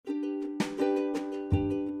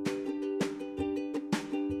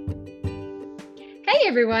Hey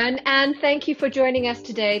everyone, and thank you for joining us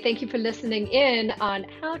today. Thank you for listening in on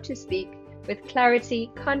how to speak with clarity,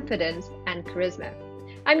 confidence, and charisma.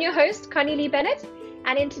 I'm your host, Connie Lee Bennett,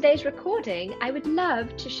 and in today's recording, I would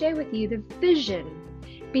love to share with you the vision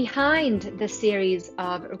behind the series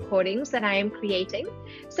of recordings that I am creating.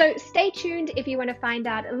 So stay tuned if you want to find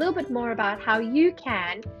out a little bit more about how you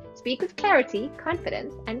can speak with clarity,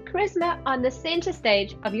 confidence, and charisma on the center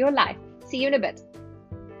stage of your life. See you in a bit.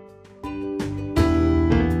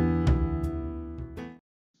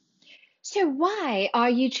 So why are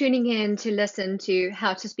you tuning in to listen to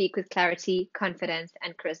how to speak with clarity, confidence,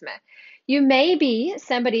 and charisma? You may be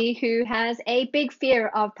somebody who has a big fear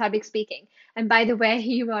of public speaking. And by the way,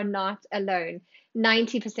 you are not alone.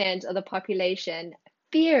 90% of the population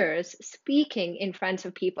fears speaking in front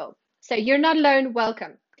of people. So you're not alone.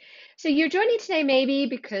 Welcome. So you're joining today maybe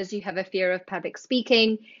because you have a fear of public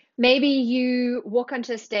speaking. Maybe you walk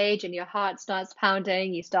onto a stage and your heart starts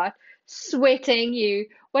pounding, you start sweating,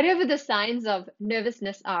 whatever the signs of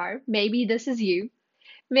nervousness are, maybe this is you.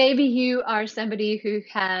 Maybe you are somebody who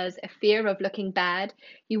has a fear of looking bad.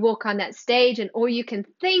 You walk on that stage and all you can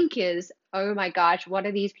think is, oh my gosh, what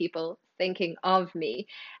are these people thinking of me?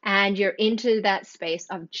 And you're into that space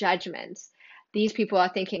of judgment. These people are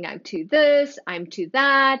thinking I'm too this, I'm too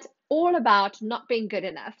that, all about not being good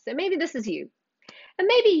enough. So maybe this is you. And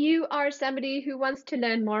maybe you are somebody who wants to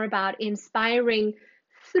learn more about inspiring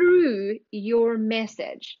through your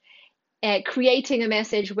message, creating a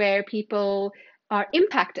message where people are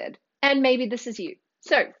impacted. And maybe this is you.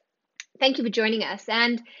 So thank you for joining us.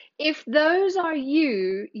 And if those are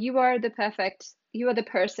you, you are the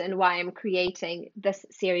person why I'm creating this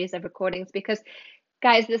series of recordings, because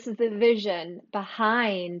guys, this is the vision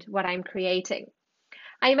behind what I'm creating.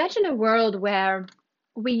 I imagine a world where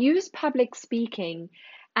we use public speaking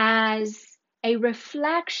as a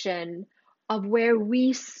reflection of where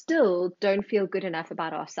we still don't feel good enough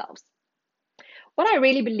about ourselves. What I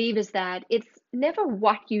really believe is that it's never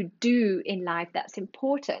what you do in life that's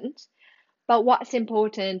important, but what's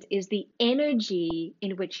important is the energy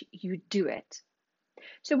in which you do it.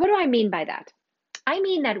 So what do I mean by that? I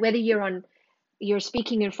mean that whether you're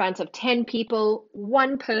speaking in front of 10 people,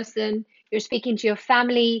 one person, you're speaking to your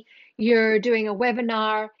family, you're doing a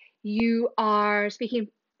webinar, you are speaking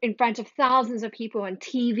in front of thousands of people on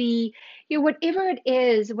TV, whatever it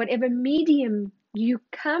is, whatever medium you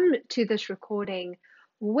come to this recording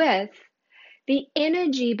with, the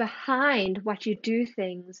energy behind what you do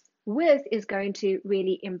things with is going to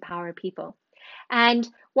really empower people. And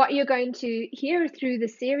what you're going to hear through the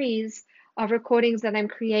series of recordings that I'm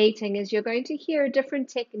creating is you're going to hear different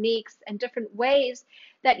techniques and different ways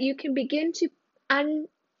that you can begin to kind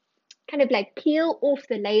of like peel off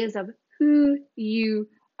the layers of who you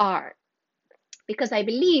are. Because I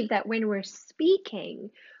believe that when we're speaking,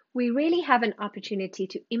 we really have an opportunity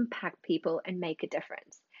to impact people and make a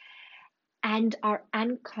difference. And our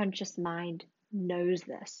unconscious mind knows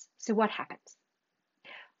this. So what happens?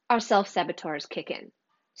 Our self-saboteurs kick in.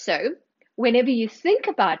 So whenever you think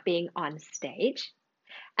about being on stage,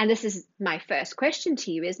 and this is my first question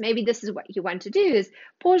to you, is maybe this is what you want to do, is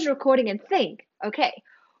pause your recording and think, okay,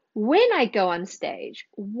 when I go on stage,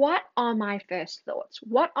 what are my first thoughts?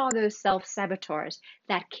 What are those self-saboteurs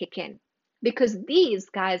that kick in? Because these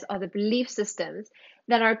guys are the belief systems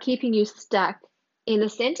that are keeping you stuck in the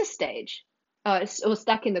center stage or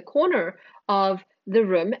stuck in the corner of the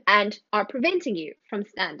room and are preventing you from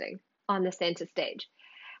standing on the center stage.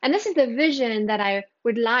 And this is the vision that I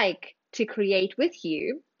would like to create with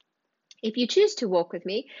you, if you choose to walk with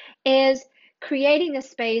me, is creating a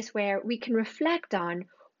space where we can reflect on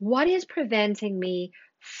what is preventing me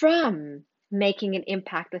from making an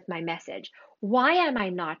impact with my message. Why am I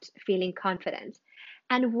not feeling confident?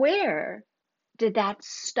 And where did that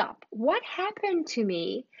stop? What happened to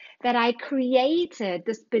me that I created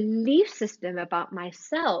this belief system about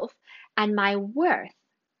myself and my worth?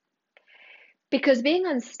 Because being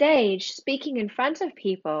on stage, speaking in front of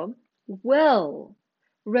people, will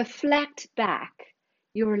reflect back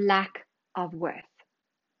your lack of worth.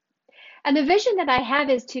 And the vision that I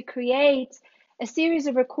have is to create a series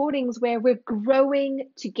of recordings where we're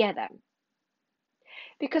growing together.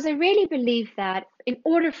 Because I really believe that in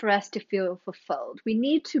order for us to feel fulfilled, we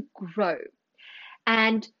need to grow.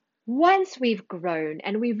 And once we've grown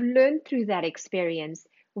and we've learned through that experience,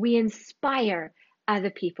 we inspire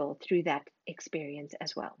other people through that experience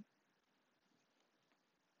as well.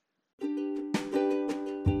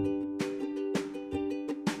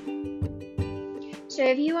 So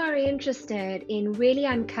if you are interested in really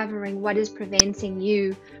uncovering what is preventing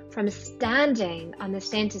you from standing on the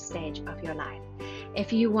center stage of your life,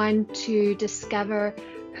 If you want to discover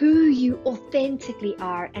who you authentically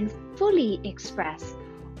are and fully express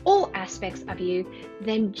all aspects of you,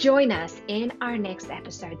 then join us in our next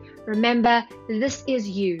episode. Remember, this is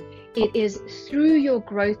you. It is through your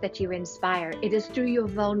growth that you inspire. It is through your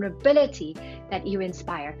vulnerability that you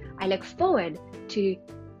inspire. I look forward to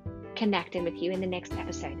connecting with you in the next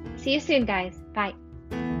episode. See you soon, guys. Bye.